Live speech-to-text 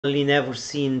never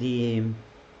seen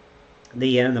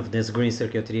the end of this green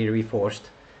circuitry reforged,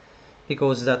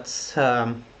 because that's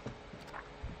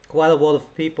quite a lot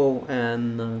of people,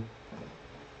 and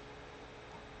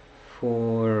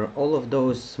for all of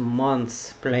those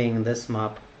months playing this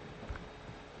map,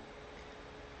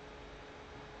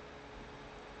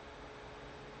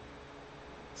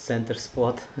 center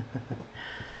spot.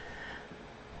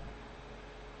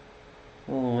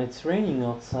 Oh, it's raining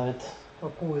outside.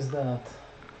 How cool is that?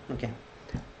 Okay.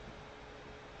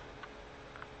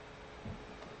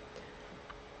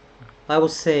 I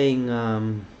was saying,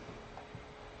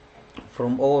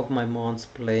 from all of my months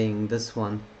playing this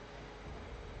one,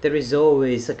 there is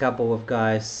always a couple of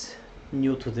guys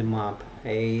new to the map,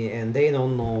 and they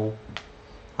don't know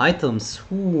items.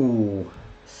 Ooh,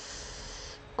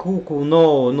 cool.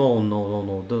 No.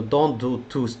 Don't do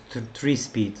 3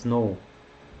 speed. No.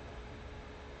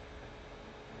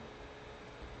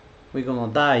 We're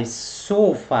gonna die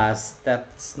so fast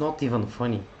that's not even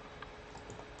funny.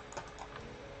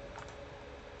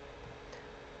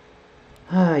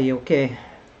 Ah, you okay?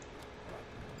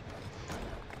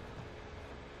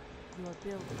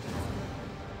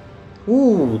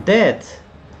 Ooh, dead.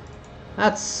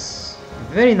 That's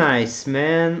very nice,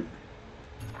 man.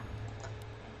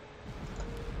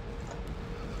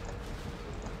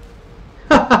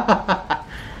 Ah,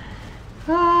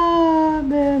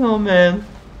 man, oh man.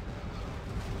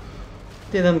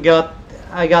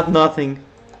 I got nothing.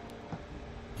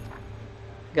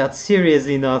 Got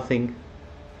seriously nothing.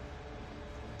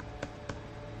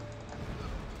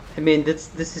 I mean,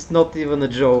 this is not even a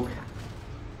joke.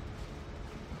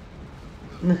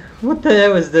 What the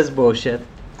hell is this bullshit?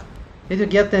 Did you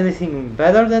get anything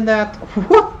better than that?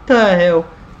 What the hell?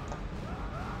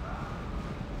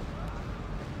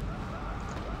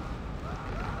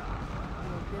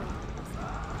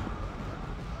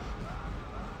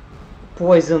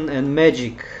 Poison and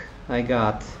magic I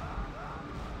got.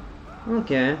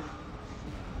 Okay.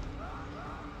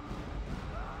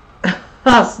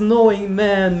 Snowing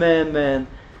man.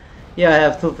 Yeah, I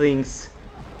have 2 things.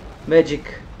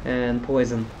 Magic and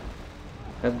poison.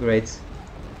 Upgrades.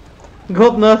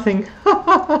 Got nothing.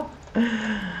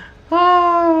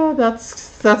 Ah,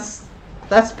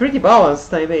 that's pretty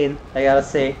balanced, I mean, I gotta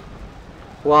say.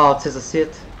 Wow, it is a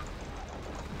sit.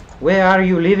 Where are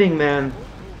you living, man?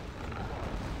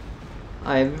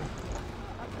 I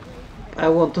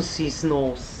want to see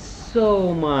snow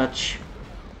so much.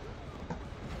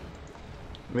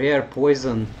 Rare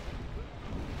poison.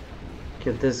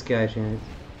 Kill this guy, right?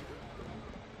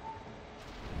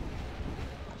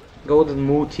 Golden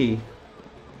Muti.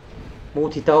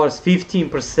 Muti towers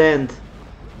 15%.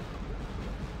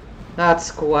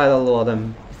 That's quite a lot.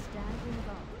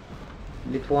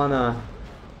 Litwana.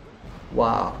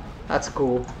 Wow, that's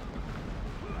cool.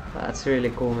 That's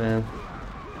really cool, man.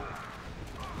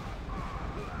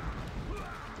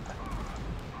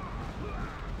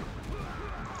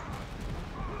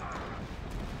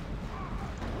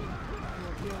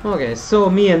 Okay, so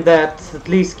me and that at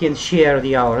least can share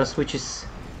the hours, which is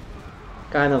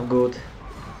kind of good.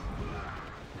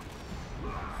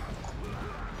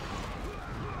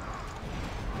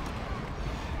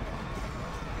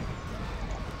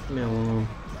 No.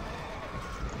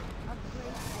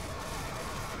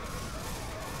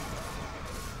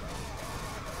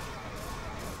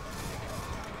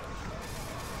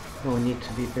 We need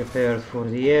to be prepared for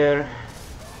the air.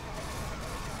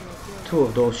 2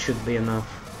 of those should be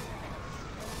enough.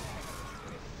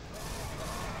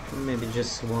 Maybe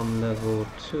just 1 level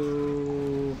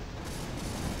 2.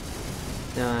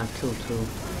 Yeah, 2.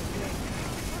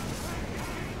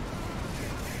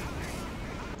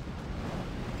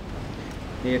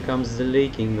 Here comes the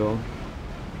leaking though.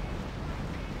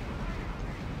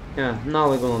 Yeah, now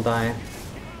we're gonna die.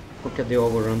 Look at the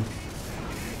overrun.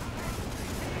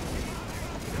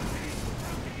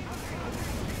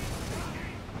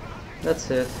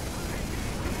 That's it.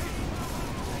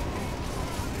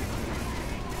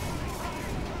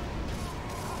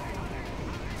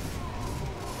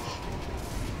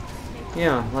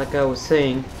 Yeah, like I was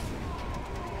saying,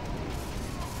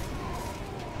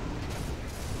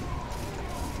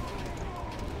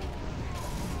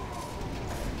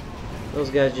 those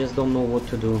guys just don't know what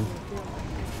to do.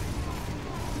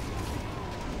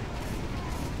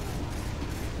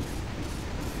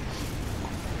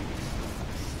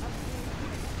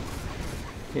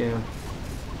 Yeah,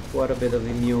 quite a bit of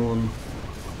immune.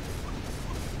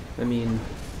 I mean,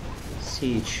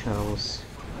 siege house.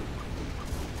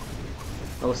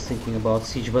 I was thinking about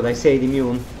siege, but I said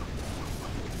immune.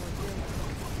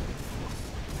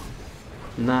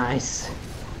 Nice.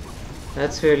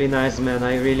 That's really nice, man.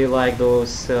 I really like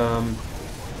those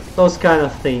kind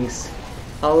of things.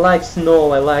 I like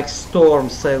snow, I like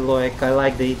storms, I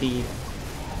like the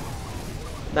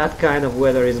that kind of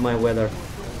weather is my weather.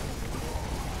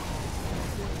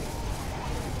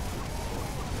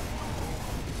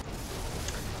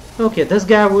 Okay, this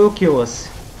guy will kill us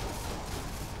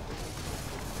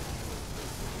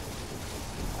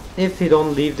if he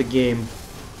don't leave the game.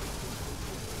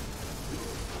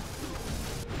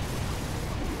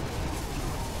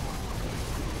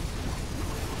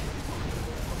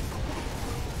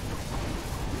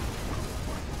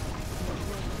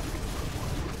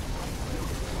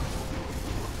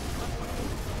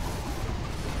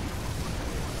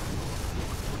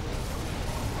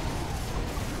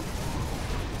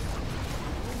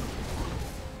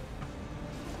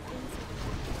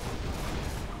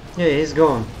 Yeah, he's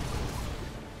gone.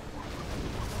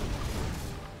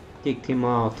 Kicked him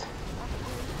out.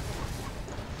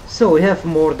 So we have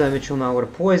more damage on our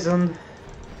poison.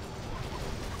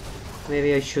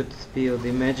 Maybe I should build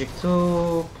the magic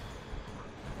too.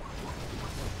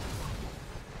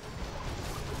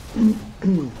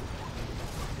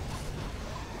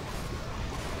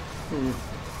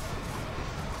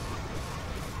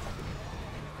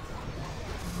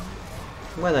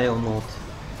 Well, I don't know.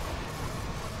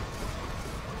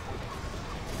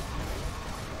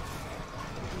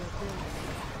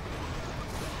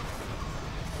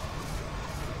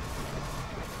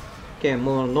 Okay,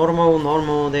 more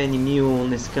normal, then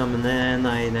immune is coming in,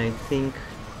 I think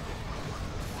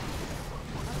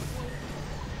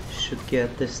should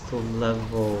get this to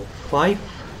level 5.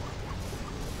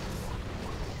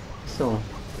 So,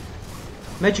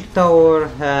 Magic Tower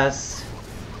has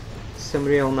some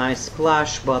real nice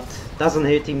splash, but doesn't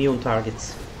hit immune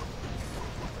targets.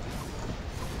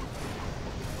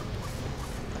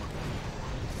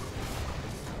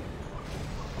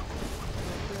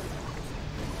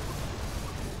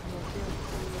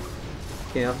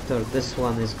 Okay, after this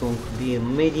one is going to be a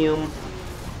medium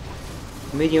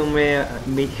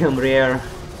rare,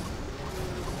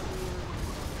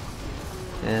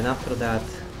 and after that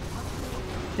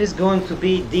is going to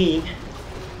be the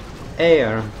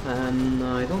air, and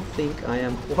I don't think I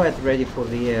am quite ready for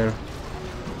the air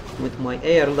with my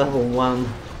air level 1,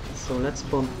 so let's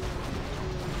bump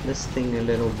this thing a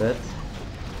little bit.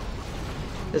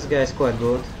 This guy is quite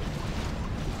good.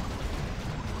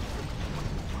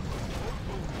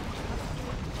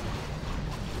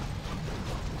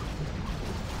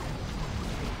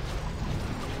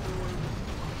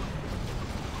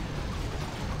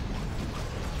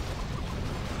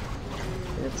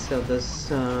 Let's have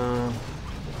this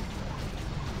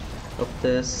of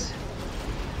this.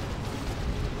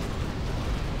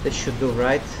 This should do,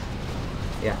 right?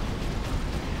 Yeah.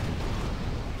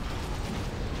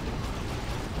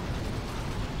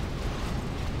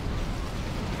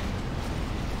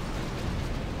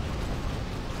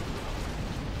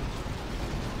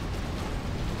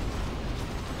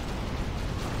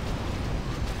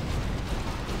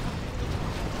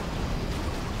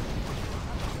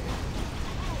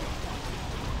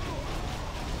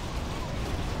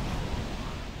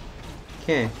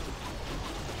 Okay.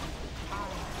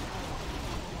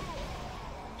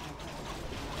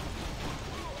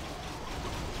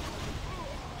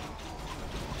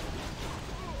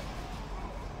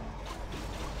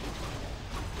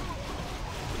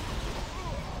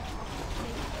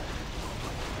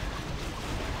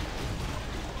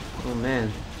 Oh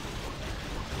man.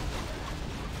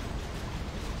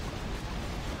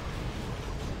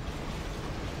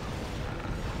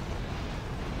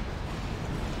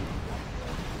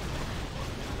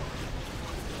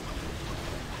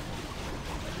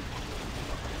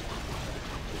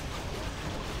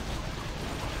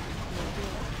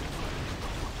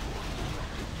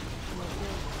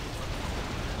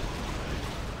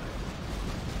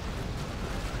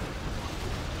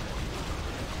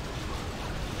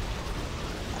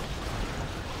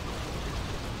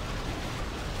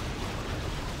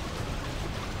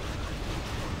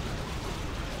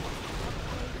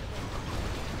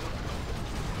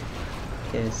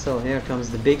 Okay, so here comes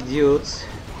the big dudes.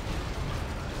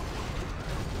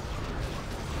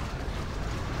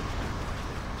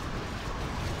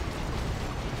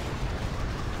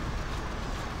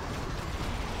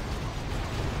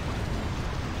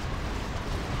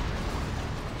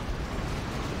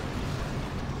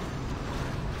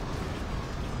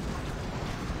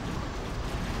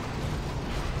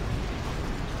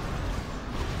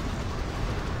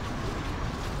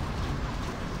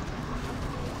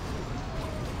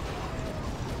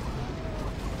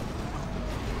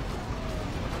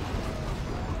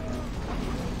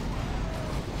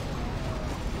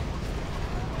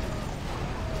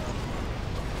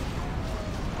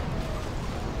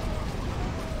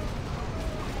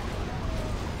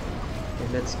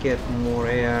 let's get more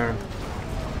air.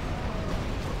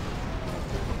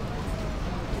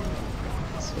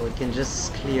 So we can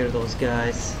just clear those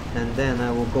guys, and then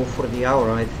I will go for the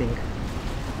aura, I think.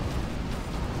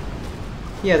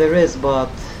 Yeah, there is, but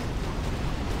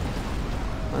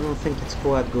I don't think it's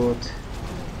quite good.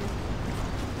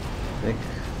 Like,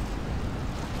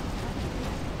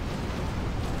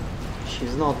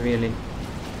 she's not really.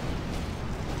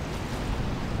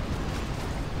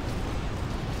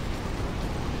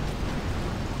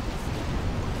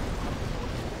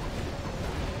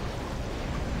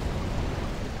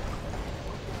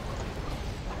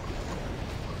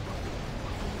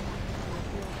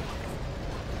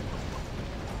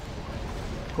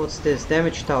 What's this?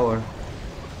 Damage tower.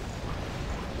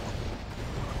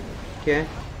 Okay.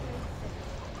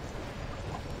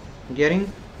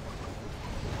 Getting?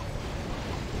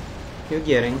 You're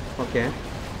getting, okay.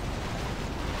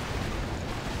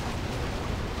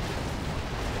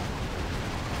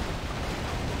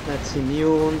 That's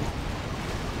immune.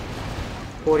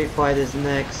 Fortified is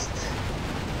next.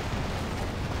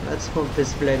 Let's pump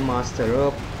this Blade Master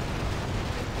up.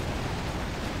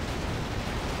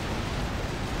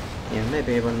 Yeah,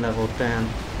 maybe even level 10.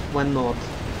 Why not?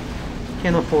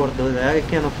 Can afford that. I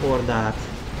can afford that.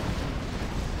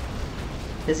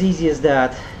 As easy as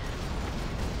that.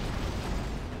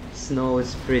 Snow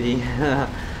is pretty.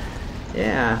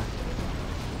 Yeah.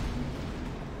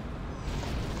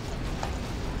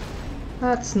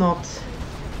 That's not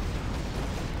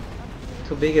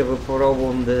too big of a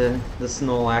problem, the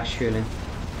snow actually.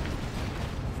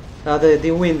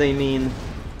 The wind, I mean.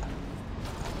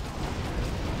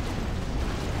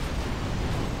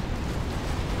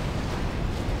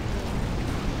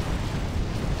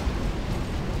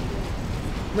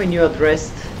 When you are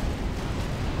dressed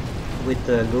with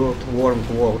good warm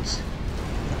clothes,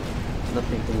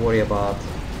 nothing to worry about.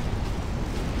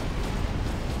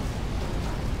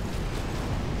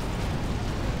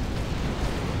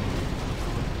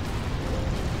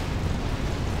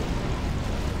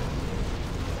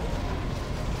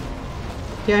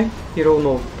 Okay, hero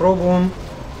no problem.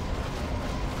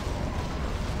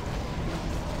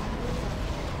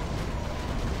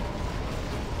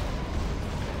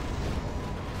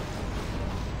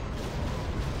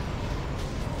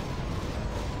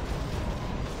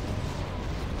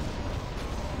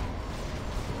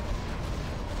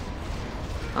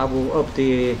 I will up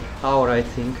the hour, I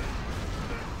think.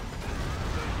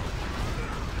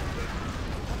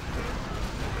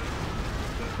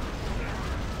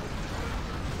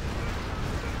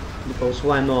 Because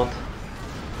why not?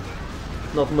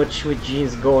 Not much with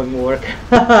jeans going to work.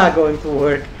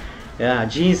 Yeah,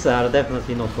 jeans are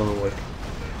definitely not gonna work.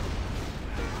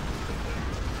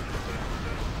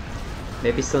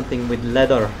 Maybe something with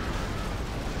leather.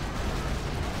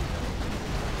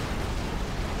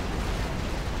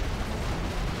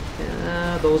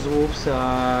 Those wolves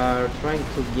are trying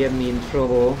to get me in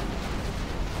trouble.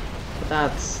 But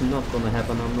that's not gonna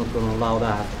happen. I'm not gonna allow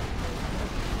that.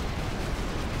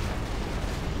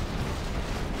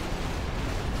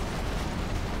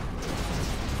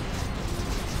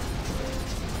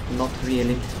 Not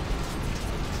really.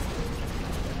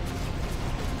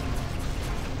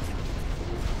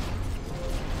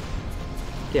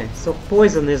 Okay, so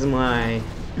poison is my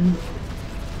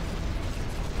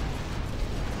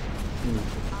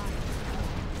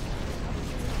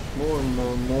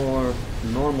more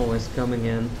normal is coming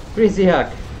in.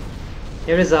 Priziak!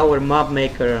 Here is our map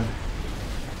maker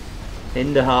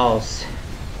in the house.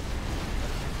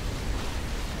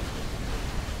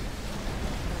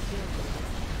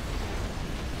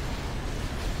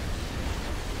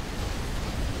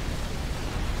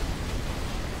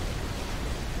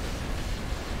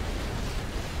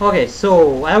 Okay,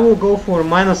 so I will go for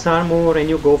minus armor and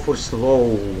you go for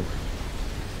slow.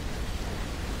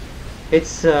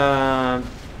 It's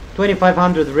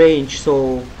 2500 range,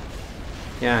 so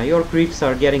yeah, your creeps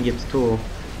are getting it too.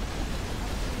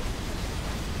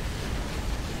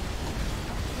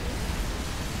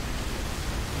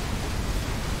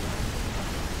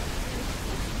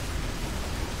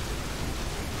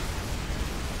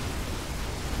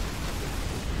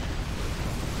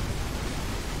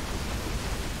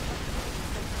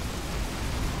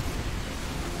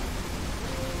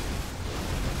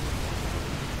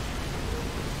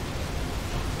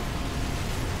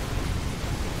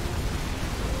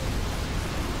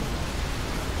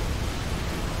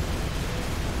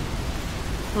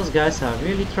 Those guys are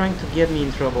really trying to get me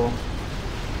in trouble.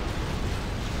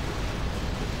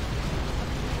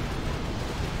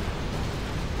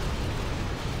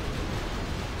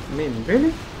 I mean,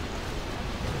 really?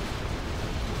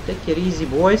 Take it easy,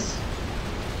 boys.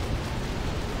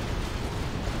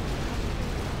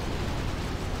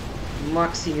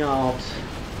 maxing out.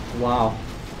 Wow.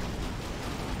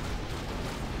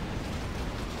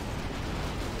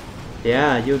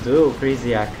 Yeah, you do,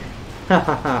 Craziak.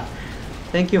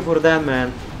 Thank you for that,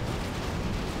 man.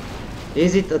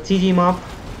 Is it a TD map?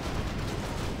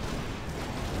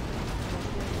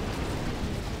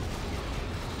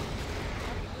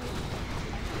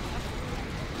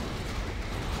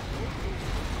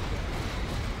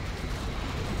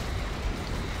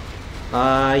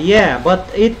 Yeah, but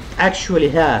it actually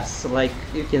has, like,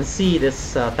 you can see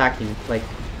this attacking, like,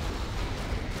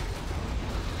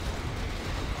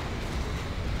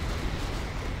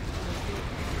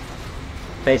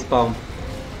 facepalm.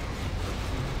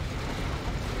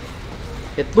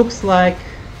 It looks like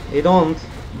it don't,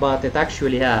 but it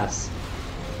actually has.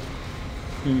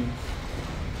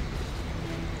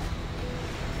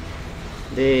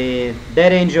 The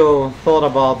Dead Angel thought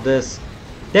about this.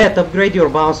 Death, upgrade your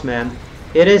bounce, man.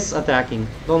 It is attacking,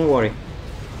 don't worry.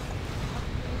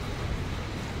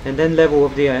 And then level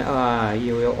up the...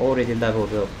 you already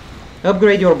leveled up.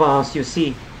 Upgrade your bounce, you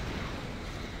see.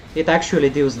 It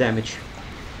actually deals damage.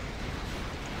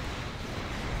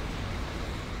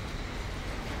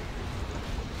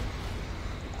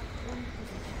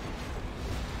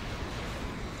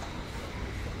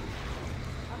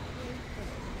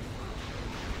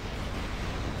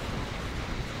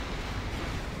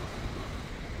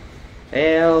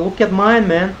 Look at mine,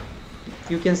 man.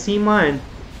 You can see mine.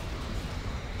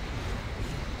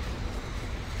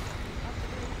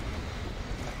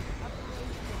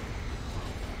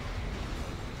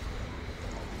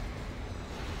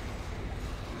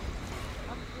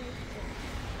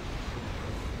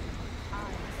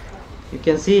 You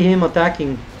can see him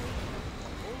attacking.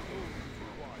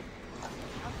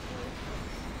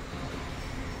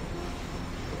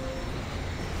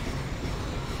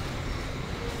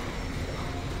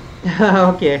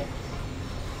 Okay.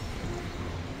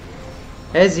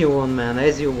 As you want, man,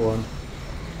 as you want.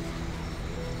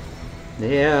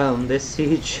 Damn, this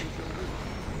siege.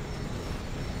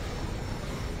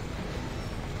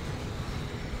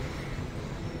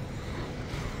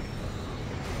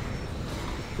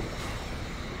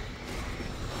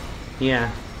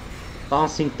 Yeah.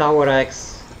 Bouncing Tower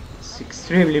X is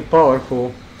extremely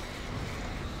powerful.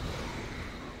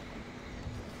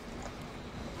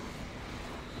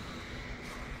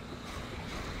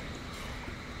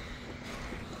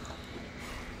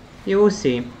 You will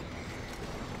see.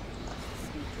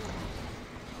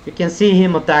 You can see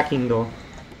him attacking though.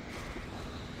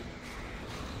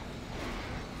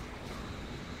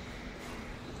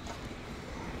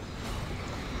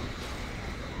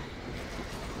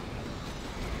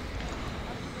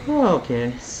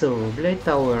 Okay, so Blade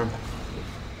Tower.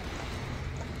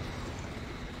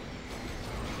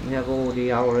 We have all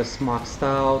the hours maxed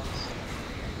out.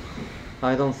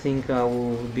 I don't think I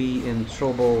will be in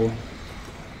trouble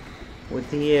with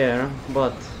the air,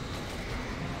 but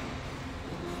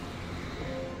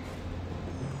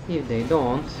if they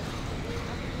don't,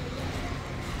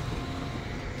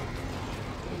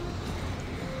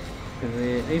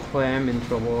 if I am in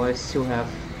trouble, I still have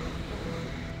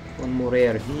one more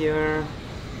air here.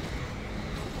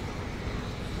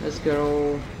 Let's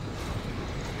go.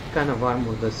 Kind of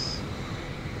armor this.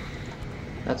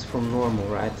 That's from normal,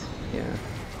 right? Yeah.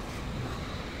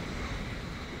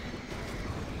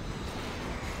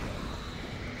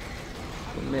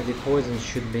 Maybe poison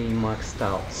should be maxed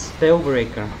out.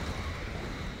 Spellbreaker.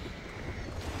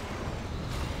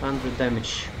 100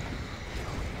 damage.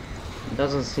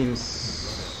 Doesn't seem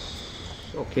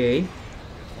okay.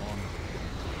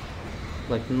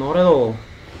 Like, not at all.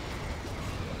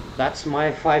 That's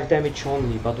my 5 damage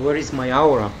only, but where is my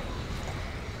aura?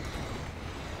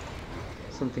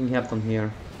 Something happened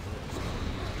here.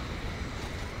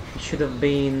 It should have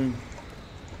been...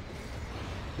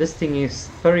 This thing is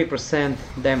 30%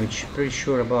 damage, pretty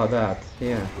sure about that,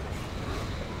 yeah.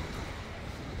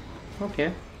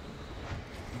 Okay.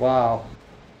 Wow.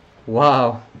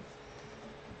 Wow.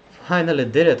 Finally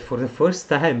did it for the first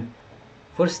time.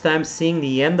 First time seeing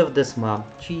the end of this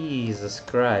map. Jesus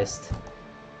Christ.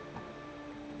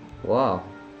 Wow.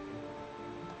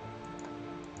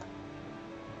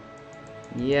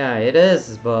 Yeah, it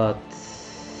is, but...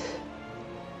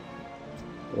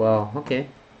 Wow, okay.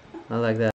 I like that.